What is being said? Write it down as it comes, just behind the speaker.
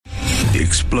The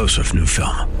explosive new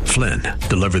film, Flynn,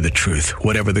 deliver the truth,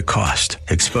 whatever the cost,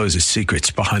 exposes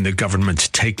secrets behind the government's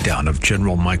takedown of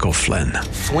General Michael Flynn.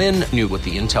 Flynn knew what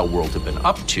the intel world had been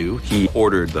up to. He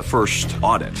ordered the first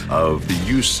audit of the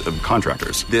use of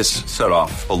contractors. This set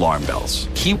off alarm bells.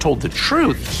 He told the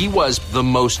truth. He was the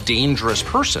most dangerous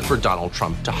person for Donald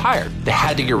Trump to hire. They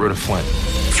had to get rid of Flynn.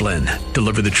 Flynn,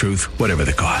 deliver the truth, whatever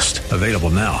the cost. Available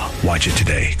now. Watch it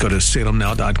today. Go to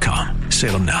salemnow.com.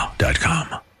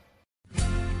 salemnow.com.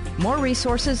 More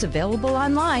resources available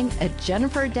online at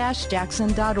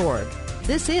jennifer-jackson.org.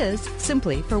 This is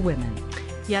Simply for Women.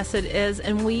 Yes, it is.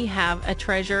 And we have a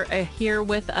treasure here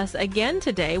with us again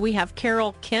today. We have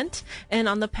Carol Kent. And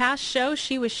on the past show,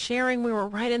 she was sharing, we were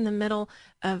right in the middle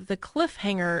of the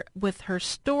cliffhanger with her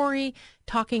story,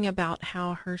 talking about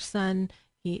how her son,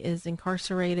 he is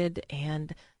incarcerated,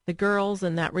 and the girls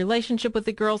and that relationship with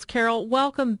the girls. Carol,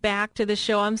 welcome back to the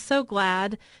show. I'm so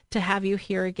glad to have you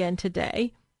here again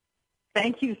today.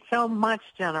 Thank you so much,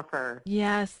 Jennifer.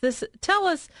 Yes, tell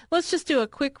us, let's just do a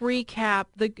quick recap.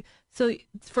 So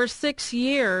for 6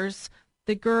 years,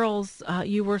 the girls,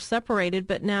 you were separated,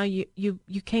 but now you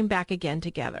came back again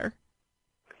together.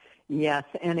 Yes,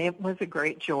 and it was a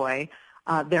great joy.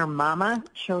 Their mama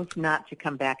chose not to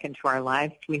come back into our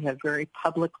lives. We have very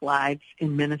public lives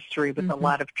in ministry with a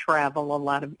lot of travel, a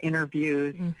lot of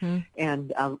interviews,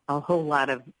 and a whole lot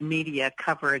of media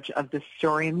coverage of the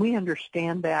story. And we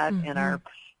understand that, and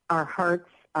our hearts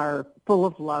are full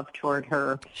of love toward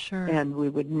her. Sure. And we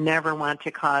would never want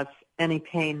to cause any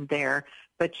pain there.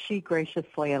 But she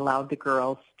graciously allowed the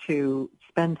girls to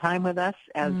spend time with us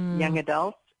as young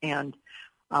adults. And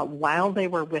while they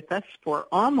were with us for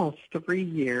almost 3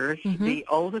 years, the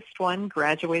oldest one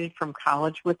graduated from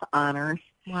college with honors.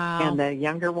 Wow. And the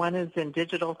younger one is in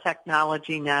digital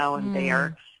technology now, and they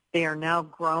are now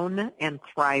grown and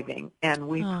thriving. And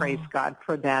we praise God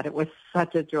for that. It was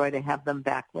such a joy to have them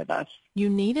back with us. You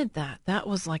needed that. That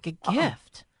was like a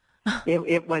gift.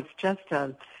 It was just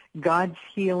God's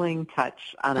healing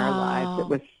touch on our lives. It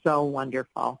was so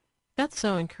wonderful. That's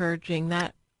so encouraging.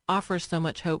 That offers so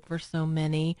much hope for so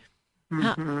many.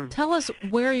 Tell us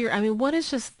what is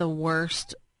just the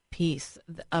worst piece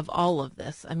of all of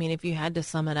this? I mean, if you had to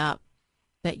sum it up,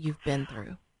 that you've been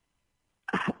through.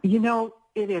 You know,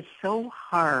 it is so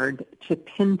hard to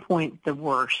pinpoint the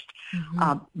worst,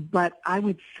 but I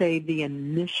would say the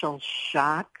initial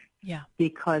shock,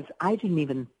 because I didn't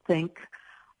even think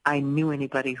I knew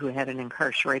anybody who had an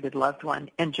incarcerated loved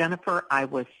one. And Jennifer, I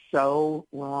was so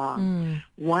wrong.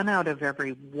 1 out of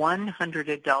every 100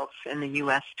 adults in the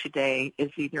U.S. today is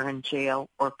either in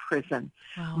jail or prison.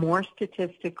 Wow. More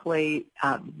statistically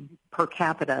per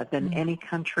capita than any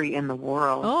country in the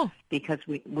world, because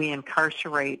we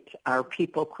incarcerate our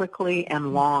people quickly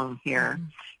and long here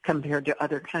compared to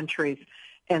other countries.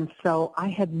 And so I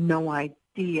had no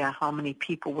idea how many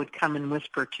people would come and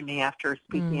whisper to me after a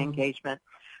speaking engagement,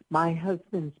 my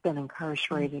husband's been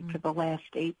incarcerated for the last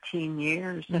 18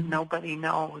 years and nobody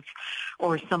knows.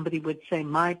 Or somebody would say,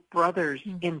 my brother's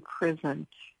in prison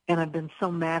and I've been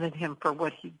so mad at him for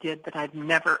what he did that I've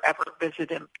never, ever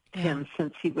visited him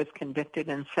since he was convicted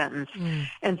and sentenced.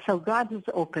 And so God has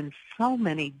opened so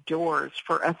many doors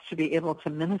for us to be able to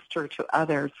minister to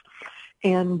others.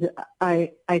 And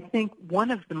I think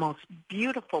one of the most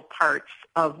beautiful parts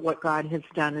of what God has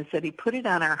done is that he put it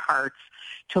on our hearts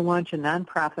to launch a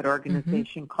nonprofit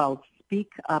organization called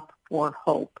Speak Up for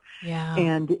Hope. Yeah.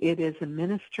 And it is a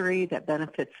ministry that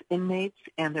benefits inmates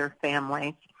and their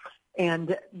families.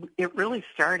 And it really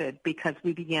started because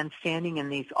we began standing in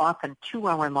these often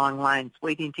 2-hour-long lines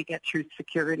waiting to get through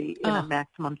security in a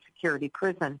maximum security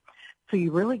prison. So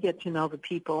you really get to know the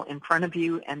people in front of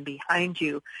you and behind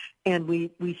you. And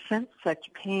we sensed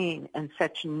such pain and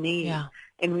such need. Yeah.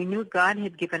 And we knew God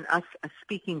had given us a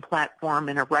speaking platform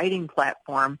and a writing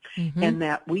platform, and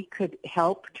that we could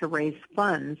help to raise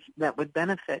funds that would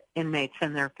benefit inmates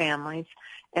and their families.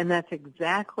 And that's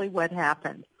exactly what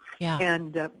happened. Yeah.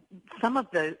 And some of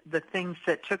the things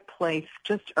that took place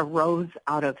just arose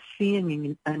out of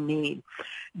seeing a need.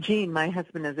 Gene, my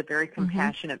husband, is a very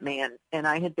compassionate man, and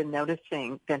I had been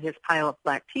noticing that his pile of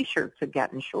black T-shirts had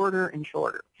gotten shorter and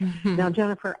shorter. Now,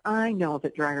 Jennifer, I know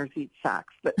that dryers eat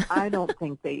socks, but I don't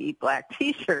think they eat black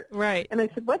T-shirts. Right. And I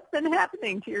said, what's been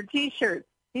happening to your T-shirts?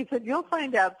 He said, you'll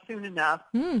find out soon enough.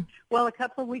 Well, a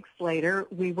couple of weeks later,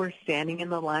 we were standing in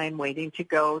the line waiting to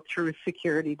go through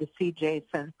security to see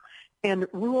Jason. And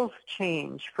rules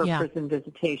change for prison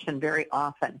visitation very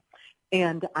often.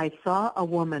 And I saw a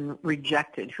woman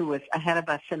rejected who was ahead of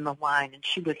us in the line, and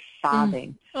she was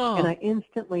sobbing. And I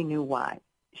instantly knew why.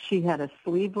 She had a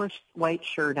sleeveless white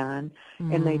shirt on,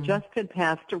 and they just had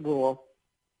passed a rule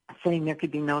saying there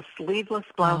could be no sleeveless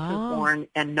blouses worn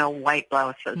and no white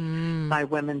blouses by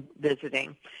women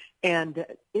visiting. And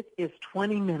it is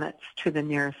 20 minutes to the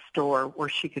nearest store where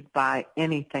she could buy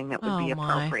anything that would be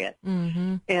appropriate.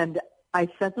 And I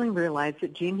suddenly realized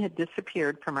that Gene had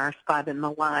disappeared from our spot in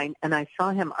the line, and I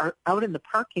saw him out in the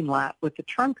parking lot with the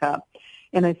trunk up,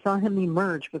 and I saw him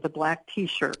emerge with a black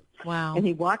T-shirt. Wow. And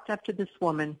he walked up to this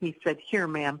woman. He said, "Here,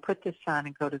 ma'am, put this on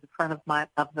and go to the front of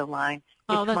the line.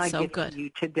 Oh, it's that's my so gift good. to you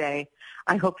today.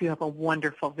 I hope you have a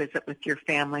wonderful visit with your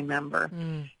family member."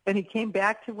 And he came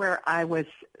back to where I was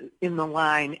in the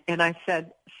line, and I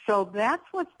said, "So that's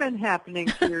what's been happening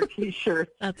to your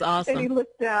T-shirts." That's awesome. And he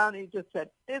looked down, and he just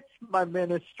said, "It's my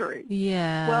ministry."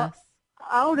 Yes. Well,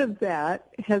 out of that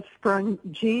has sprung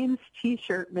Gene's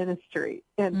T-shirt ministry,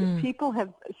 and people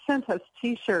have sent us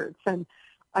T-shirts, and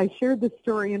I shared the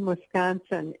story in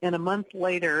Wisconsin, and a month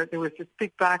later there was this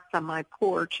big box on my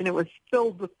porch, and it was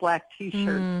filled with black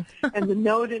T-shirts, and the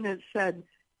note in it said,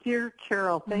 "Dear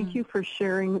Carol, thank you for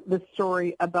sharing the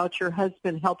story about your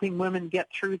husband helping women get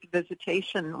through the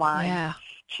visitation line." Yeah.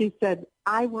 She said,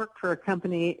 "I work for a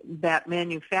company that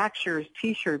manufactures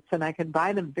T-shirts, and I can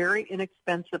buy them very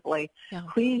inexpensively. Yeah.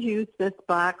 Please use this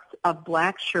box of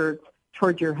black shirts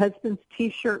toward your husband's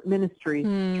T-shirt ministry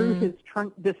through his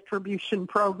trunk distribution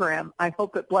program. I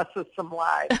hope it blesses some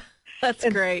lives." That's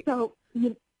great. So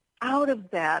out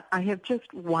of that, I have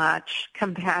just watched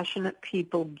compassionate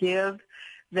people give.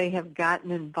 They have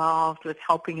gotten involved with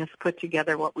helping us put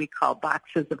together what we call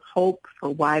boxes of hope for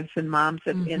wives and moms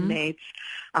of inmates.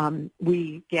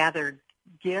 We gathered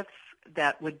gifts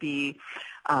that would be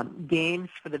games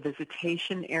for the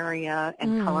visitation area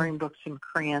and coloring books and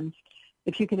crayons.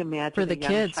 If you can imagine for the a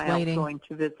young kids child waiting. going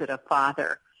to visit a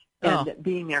father and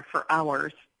being there for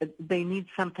hours, they need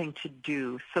something to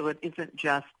do, so it isn't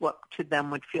just what to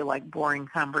them would feel like boring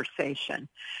conversation.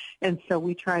 And so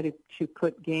we try to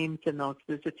put games in those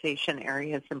visitation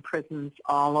areas and prisons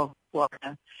all over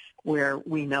Florida where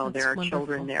we know there are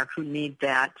children there who need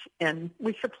that. And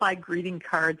we supply greeting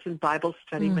cards and Bible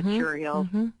study materials.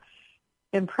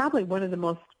 And probably one of the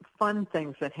most fun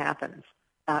things that happens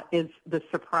is the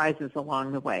surprises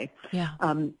along the way. Yeah.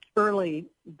 Early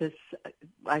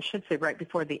I should say right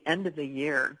before the end of the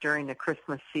year during the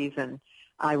Christmas season,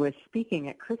 I was speaking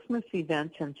at Christmas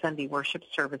events and Sunday worship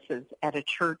services at a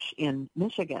church in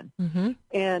Michigan.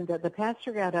 And the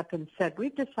pastor got up and said,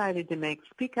 "We've decided to make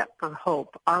Speak Up for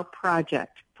Hope our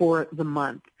project for the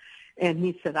month." And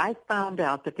he said, "I found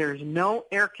out that there's no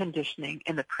air conditioning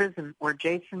in the prison where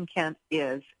Jason Kent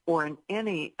is or in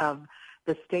any of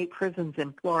the state prisons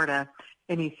in Florida."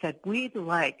 And he said, "We'd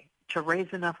like to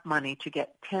raise enough money to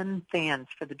get 10 fans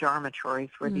for the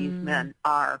dormitories where these men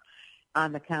are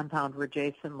on the compound where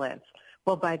Jason lives."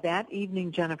 Well, by that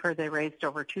evening, Jennifer, they raised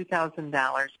over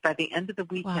 $2,000. By the end of the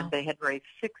weekend, they had raised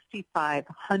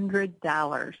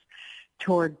 $6,500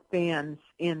 toward fans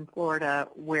in Florida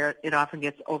where it often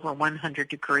gets over 100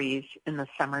 degrees in the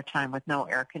summertime with no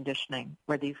air conditioning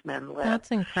where these men live.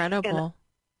 That's incredible. And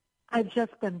I've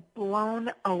just been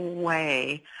blown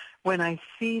away when I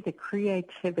see the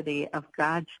creativity of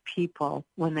God's people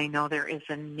when they know there is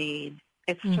a need.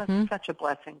 It's just such a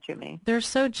blessing to me. They're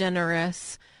so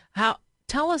generous.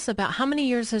 Tell us about how many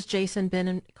years has Jason been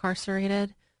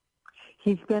incarcerated?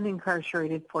 He's been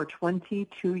incarcerated for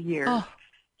 22 years. Oh.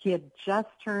 He had just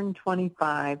turned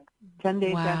 25, 10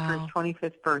 days after his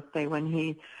 25th birthday when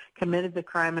he committed the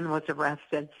crime and was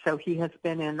arrested. So he has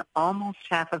been in almost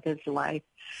half of his life.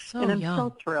 And I'm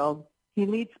so thrilled. He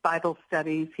leads Bible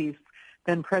studies. He's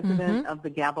been president of the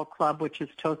Gavel Club, which is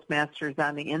Toastmasters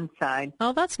on the inside.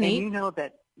 Oh, that's neat. And you know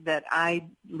that I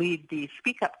lead the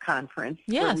Speak Up Conference,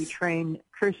 yes, where we train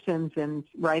Christians in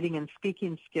writing and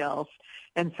speaking skills.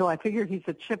 And so I figured he's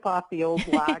a chip off the old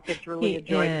block. It's really a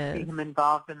joy to see him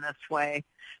involved in this way.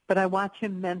 But I watch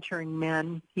him mentoring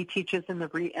men. He teaches in the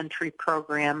reentry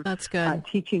program. That's good.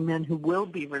 Teaching men who will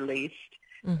be released.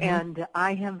 And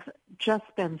I have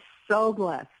just been so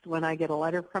blessed when I get a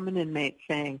letter from an inmate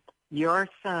saying, "Your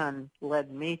son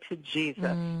led me to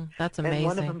Jesus." That's amazing. And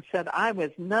one of them said, "I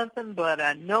was nothing but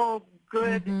a no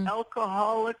good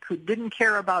alcoholic who didn't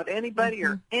care about anybody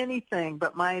or anything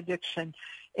but my addiction.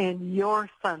 And your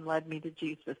son led me to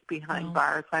Jesus behind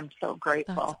bars." I'm so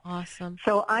grateful. That's awesome.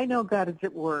 So I know God is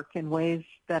at work in ways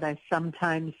that I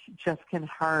sometimes just can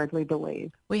hardly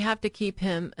believe. We have to keep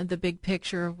him in the big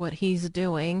picture of what he's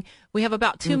doing. We have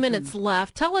about 2 minutes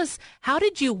left. Tell us, how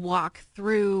did you walk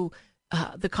through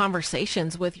the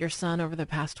conversations with your son over the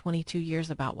past 22 years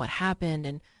about what happened?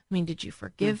 And I mean, did you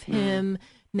forgive him?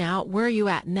 Now, where are you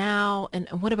at now? And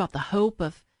what about the hope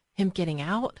of him getting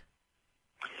out?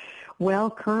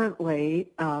 Well, currently,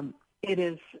 it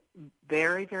is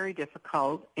very, very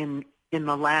difficult in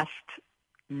the last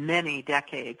many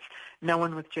decades. No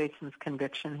one with Jason's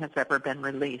conviction has ever been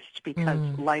released because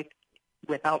life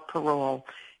without parole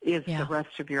is the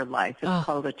rest of your life. It's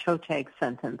called a toe tag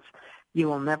sentence. You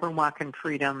will never walk in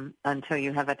freedom until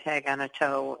you have a tag on a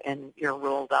toe and you're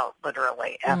ruled out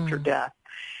literally after death.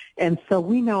 And so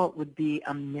we know it would be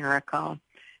a miracle.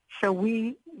 So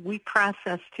we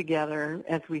process together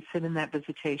as we sit in that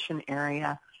visitation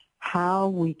area how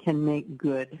we can make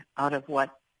good out of what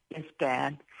is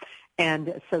bad.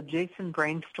 And so Jason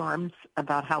brainstorms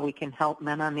about how we can help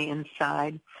men on the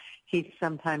inside. He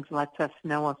sometimes lets us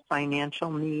know of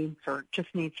financial needs or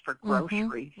just needs for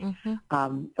groceries,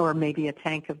 or maybe a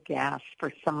tank of gas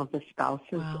for some of the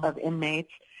spouses of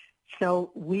inmates.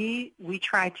 So we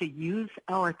try to use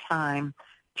our time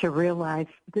to realize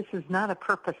this is not a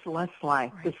purposeless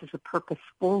life. Right. This is a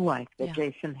purposeful life that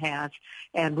Jason has.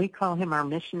 And we call him our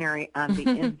missionary on the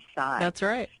inside. That's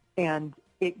right. And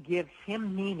it gives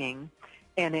him meaning,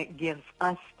 and it gives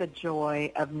us the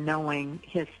joy of knowing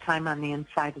his time on the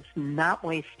inside is not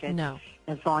wasted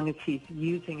as long as he's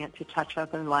using it to touch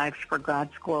other lives for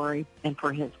God's glory and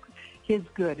for his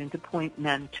good, and to point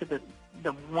men to the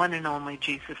one and only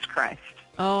Jesus Christ.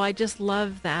 Oh, I just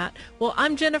love that. Well,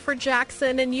 I'm Jennifer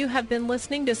Jackson, and you have been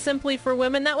listening to Simply for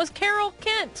Women. That was Carol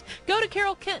Kent. Go to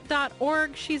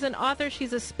carolkent.org. She's an author.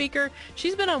 She's a speaker.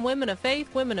 She's been on Women of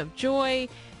Faith, Women of Joy,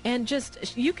 and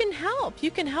just you can help.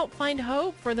 You can help find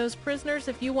hope for those prisoners.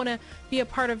 If you want to be a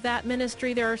part of that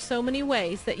ministry, there are so many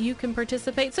ways that you can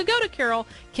participate. So go to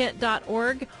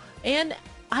carolkent.org, and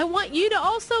I want you to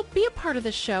also be a part of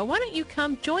the show. Why don't you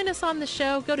come join us on the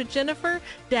show? Go to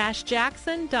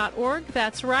jennifer-jackson.org.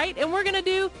 That's right. And we're going to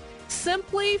do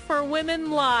Simply for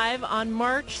Women Live on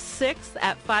March 6th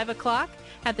at 5 o'clock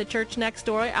at the church next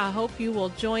door. I hope you will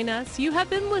join us. You have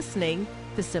been listening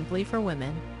to Simply for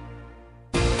Women.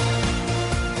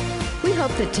 We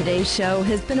hope that today's show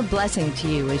has been a blessing to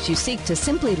you as you seek to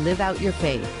simply live out your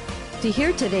faith. To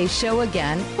hear today's show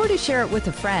again or to share it with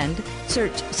a friend,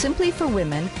 search Simply for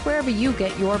Women wherever you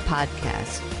get your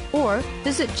podcasts. Or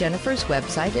visit Jennifer's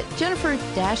website at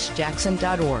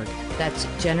jennifer-jackson.org. That's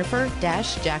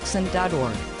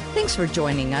jennifer-jackson.org. Thanks for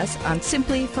joining us on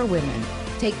Simply for Women.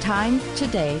 Take time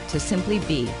today to simply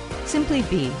be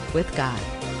with God.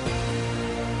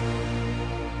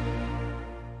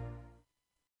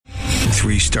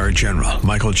 Three-star General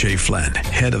Michael J. Flynn,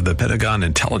 head of the Pentagon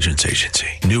Intelligence Agency,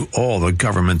 knew all the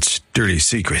government's dirty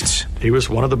secrets. He was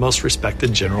one of the most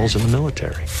respected generals in the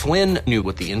military. Flynn knew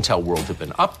what the intel world had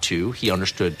been up to. He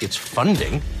understood its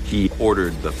funding. He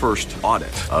ordered the first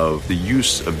audit of the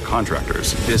use of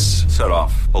contractors. This set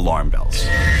off alarm bells.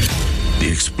 The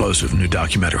explosive new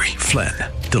documentary, Flynn,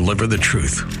 Deliver the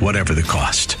Truth, Whatever the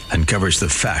Cost, uncovers the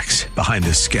facts behind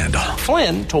this scandal.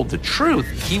 Flynn told the truth.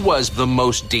 He was the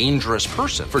most dangerous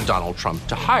person for Donald Trump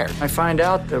to hire. I find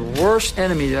out the worst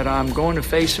enemy that I'm going to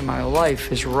face in my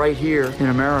life is right here in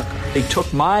America. They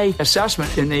took my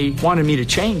assessment and they wanted me to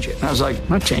change it. And I was like, I'm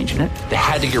not changing it. They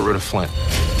had to get rid of Flynn.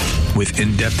 With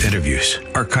in-depth interviews,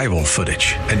 archival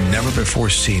footage, and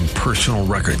never-before-seen personal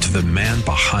records of the man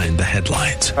behind the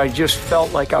headlines. I just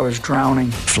felt like I was drowning.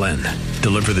 Flynn,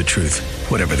 Deliver the Truth,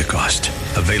 Whatever the Cost.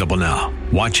 Available now.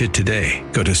 Watch it today.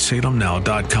 Go to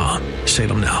salemnow.com.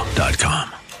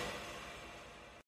 salemnow.com.